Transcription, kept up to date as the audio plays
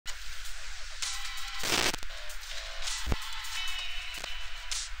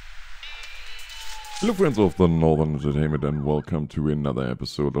Hello friends of the Northern Entertainment and welcome to another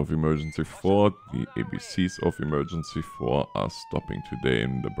episode of Emergency 4. The ABCs of Emergency 4 are stopping today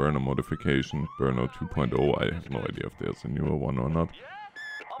in the Brno modification, Brno 2.0. I have no idea if there's a newer one or not.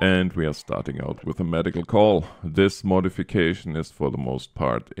 And we are starting out with a medical call. This modification is for the most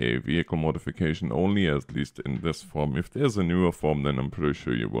part a vehicle modification only, at least in this form. If there's a newer form, then I'm pretty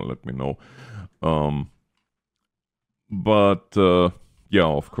sure you will let me know. Yeah,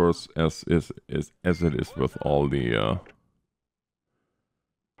 of course, as it is with all the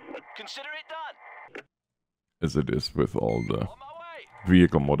Consider it done. as it is with all the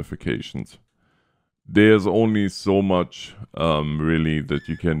vehicle modifications, there's only so much really that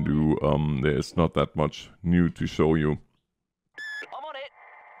you can do. There is not that much new to show you. I'm on it.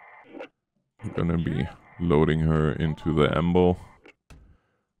 I'm gonna be loading her into the ambo.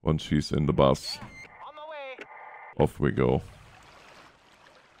 Once she's in the bus, On my way. off we go.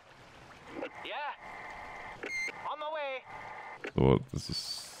 Yeah. On my way. So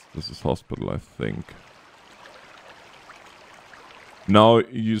this is hospital, I think. Now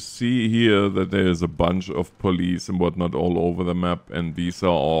you see here that there is a bunch of police and whatnot all over the map, and these are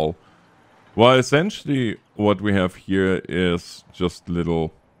all, well, essentially what we have here is just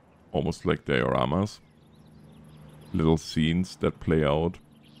little, almost like dioramas, little scenes that play out.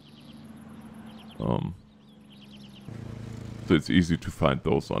 So it's easy to find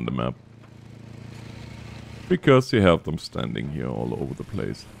those on the map, because you have them standing here all over the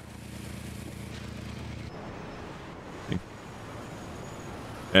place.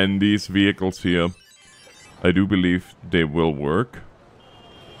 And these vehicles here, I do believe they will work.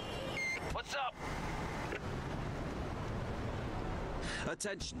 What's up?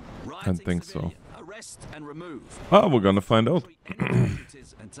 Attention. I think so. Arrest and remove. Ah, we're gonna find out. And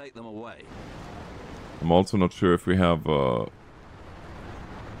take them away. I'm also not sure if we have oh,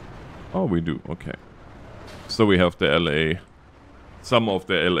 we do, okay. So we have the LA, some of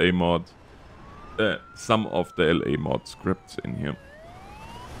the LA mod scripts in here.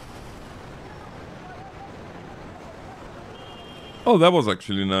 Oh, that was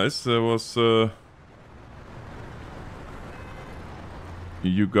actually nice. There was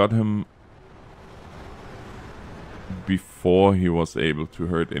you got him before he was able to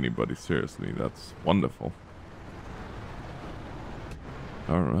hurt anybody seriously. That's wonderful.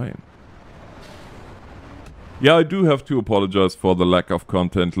 Alright. Yeah, I do have to apologize for the lack of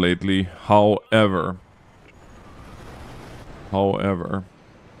content lately. However,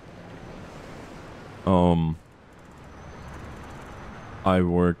 I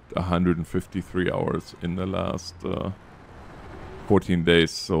worked 153 hours in the last 14 days,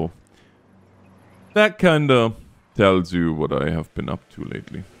 so that kinda tells you what I have been up to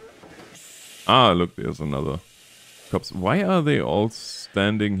lately. Ah, look, there's another cops. Why are they all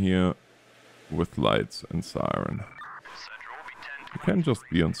standing here with lights and siren? You can't just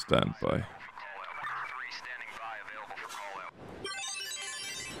be on standby.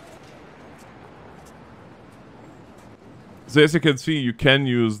 So as you can see, you can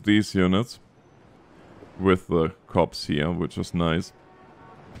use these units with the cops here, which is nice.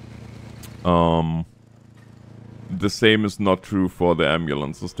 The same is not true for the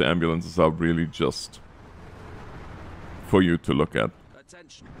ambulances. The ambulances are really just for you to look at.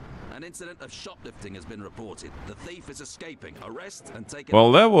 Attention. An incident of shoplifting has been reported. The thief is escaping. Arrest and take it.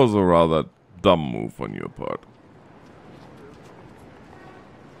 Well, that was a rather dumb move on your part.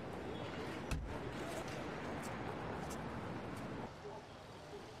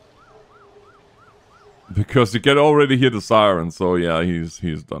 Because you can already hear the siren, so yeah,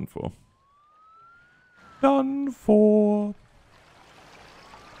 he's done for. Done for.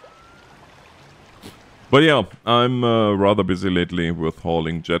 But yeah, I'm rather busy lately with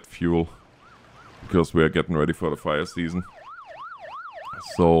hauling jet fuel, because we are getting ready for the fire season.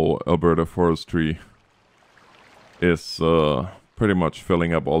 So Alberta Forestry is pretty much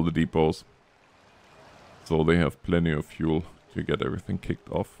filling up all the depots, so they have plenty of fuel to get everything kicked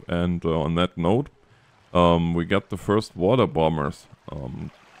off. And on that note, we got the first water bombers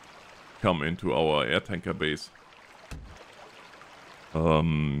come into our air tanker base.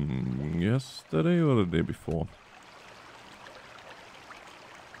 Yesterday or the day before.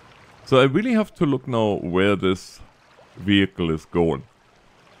 So I really have to look now where this vehicle is going,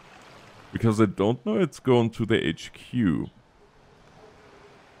 because I don't know it's going to the HQ,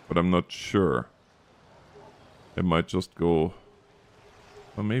 but I'm not sure. It might just go,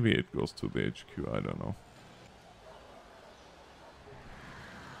 or maybe it goes to the HQ, I don't know.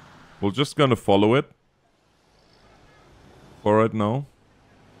 We're just gonna follow it for right now.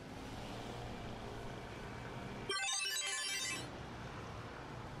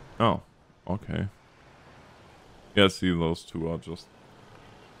 Oh, okay. Yeah, see, those two are just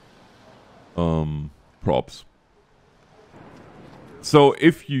props. So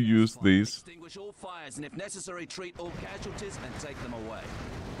if you use these, Extinguish all fires and if necessary treat all casualties and take them away.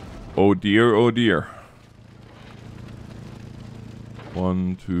 oh dear, oh dear.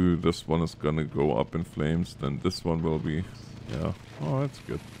 1, 2, this one is gonna go up in flames, then this one will be, yeah, oh, that's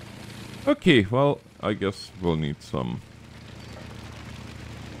good. Okay, well, I guess we'll need some.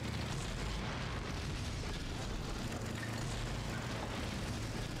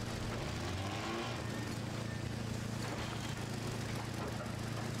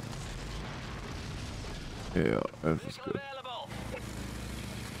 Yeah, this is good. Available.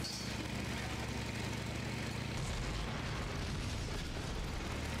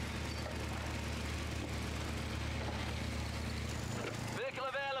 Vehicle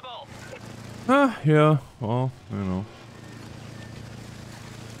available. Ah, yeah, well, you know.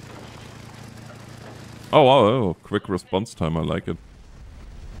 Oh, wow, oh, quick response time, I like it.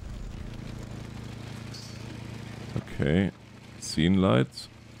 Okay, scene lights.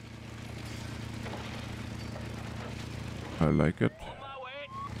 I like it. On my way.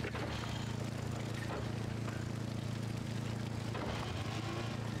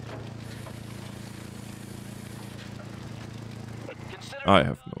 Consider I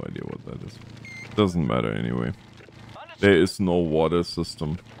have no idea what that is. Doesn't matter anyway. understood. There is no water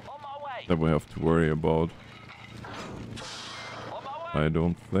system On my way. that we have to worry about. On my way. I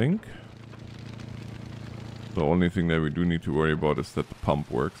don't think. The only thing that we do need to worry about is that the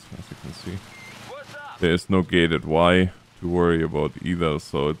pump works, as you can see. What's up? There is no gated Y to worry about either,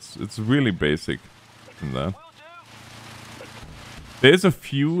 so it's really basic in that. Will do. There's a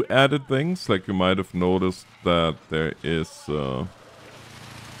few added things, like you might have noticed that there is On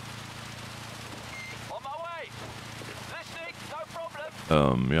my way. Listening. No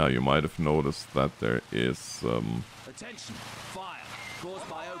problem. yeah, you might have noticed that there is Attention! Fire! Caused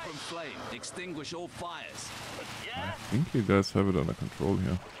by open flame. Extinguish all fires. Yeah. I think you guys have it under control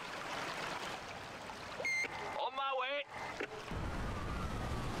here. On my way.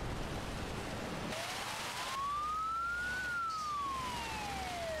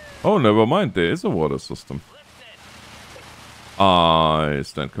 Oh, never mind, there is a water system. Listening. I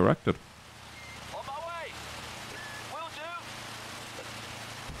stand corrected. On my way. Will do.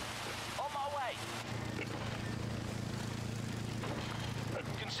 On my way.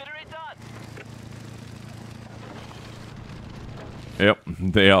 Consider it done. Yep,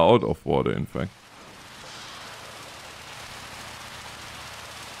 they are out of water, in fact.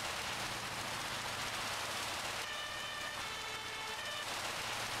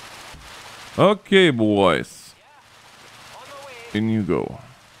 Okay, boys. On the way. In you go.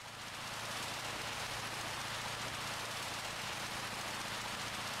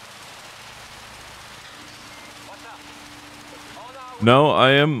 What's up? On our way. Now,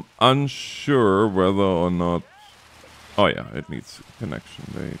 I am unsure whether or not... Oh yeah, it needs connection.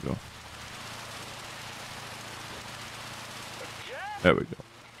 There you go. Yeah. There we go.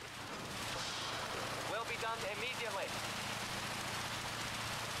 Will be done immediately.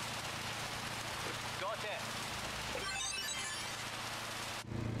 Got it.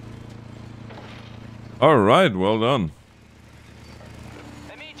 Alright, well done.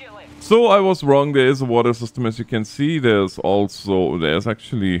 Immediately. So I was wrong, there is a water system, as you can see. There's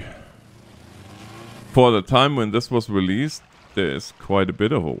actually, for the time when this was released, there's quite a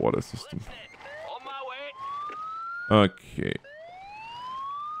bit of a water system. On my way. Okay,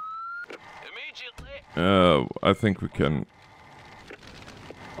 Immediately. I think we can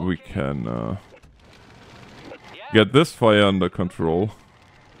Yeah. get this fire under control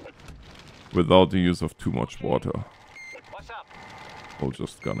without the use of too much water. What's up? We're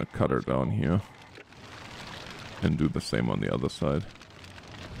just gonna cut her down here and do the same on the other side.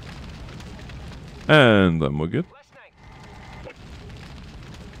 And then we're good. Listening.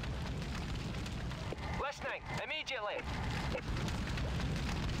 Listening. Immediately.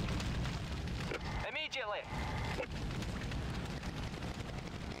 Immediately.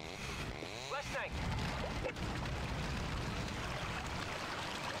 Listening.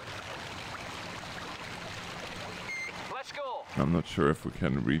 Let's go. I'm not sure if we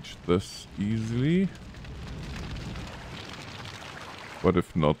can reach this easily. But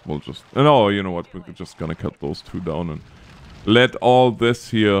if not, we'll just... No, you know what? We're just gonna cut those two down and let all this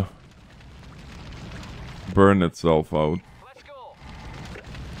here burn itself out. Let's go.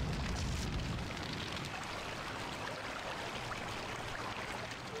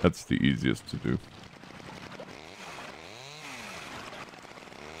 That's the easiest to do.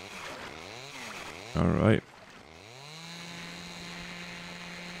 Alright.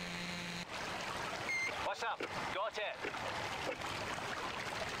 What's up? Got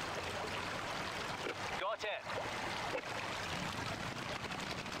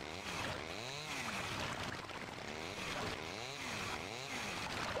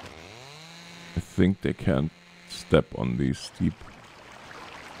think they can't step on these steep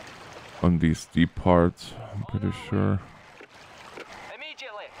parts. I'm pretty sure.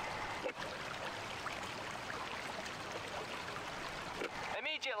 Immediately.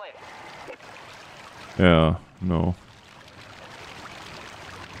 Immediately. Yeah, no.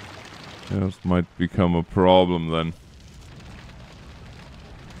 This might become a problem then.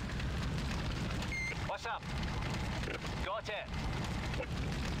 What's up? Got it.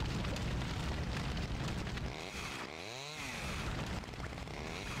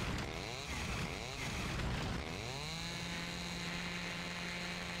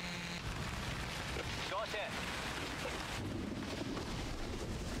 Got it.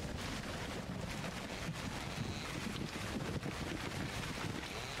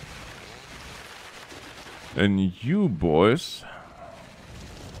 And you boys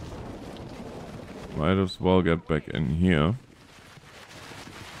might as well get back in here.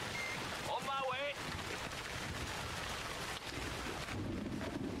 On my way.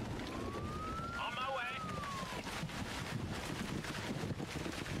 On my way.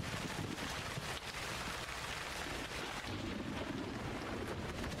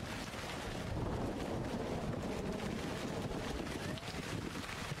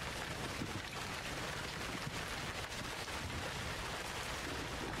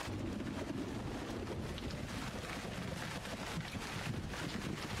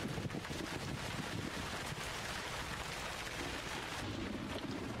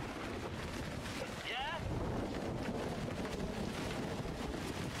 Yeah?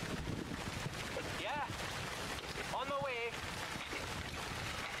 Yeah. On my way.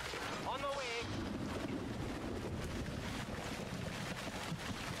 On my way.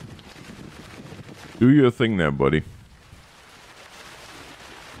 Do your thing there, buddy.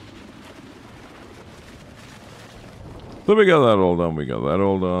 So we got that all done. We got that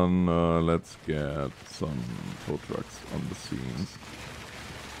all done. Let's get some tow trucks on the scenes.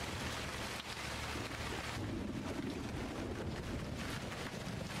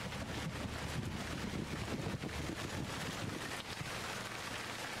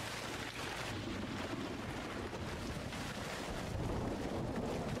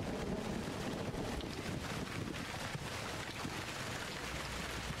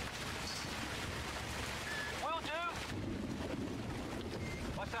 Will do.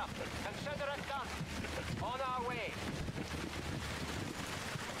 What's up? Consider it done. On our way.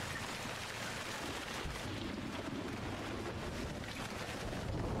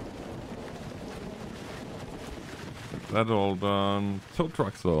 That all done. Tow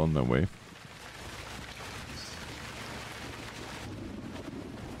trucks are on their way.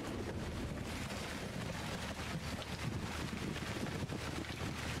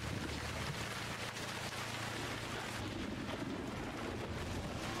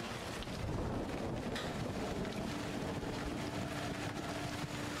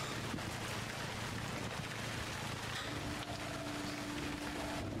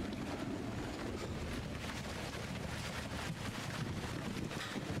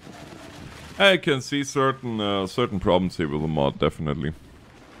 I can see certain problems here with the mod, definitely.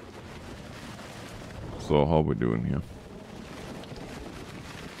 So how we doing here?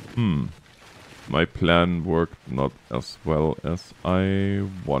 My plan worked not as well as I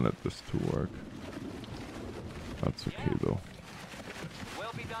wanted this to work. That's okay though.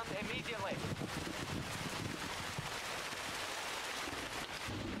 Will be done immediately.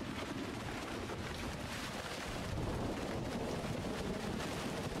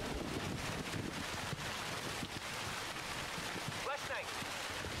 Listening.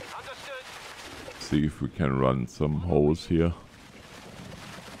 Understood. See if we can run some hose here.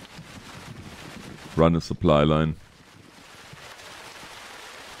 Run a supply line.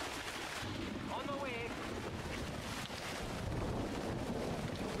 On the way.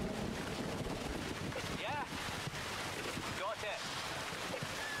 Yeah. Got it.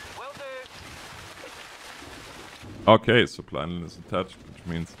 Will do. Okay, supply line is attached, which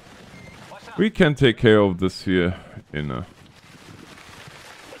means What's up? we can take care of this here in a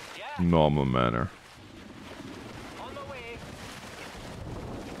Yeah. normal manner. On the way.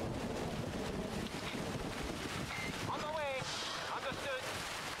 On the way. Understood.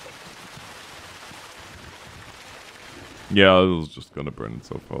 Yeah, it was just gonna burn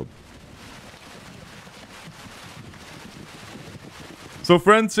itself out. So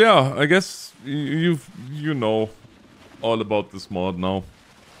friends, yeah, I guess you know all about this mod now.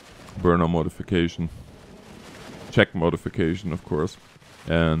 Brno modification. Check modification, of course.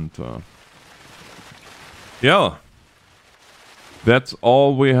 And yeah, that's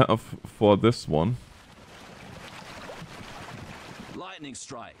all we have for this one. Lighten lightning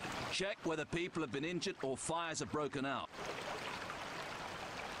strike. Check whether people have been injured or fires have broken out.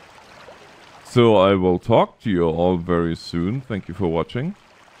 So I will talk to you all very soon. Thank you for watching.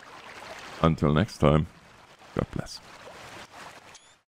 Until next time, God bless.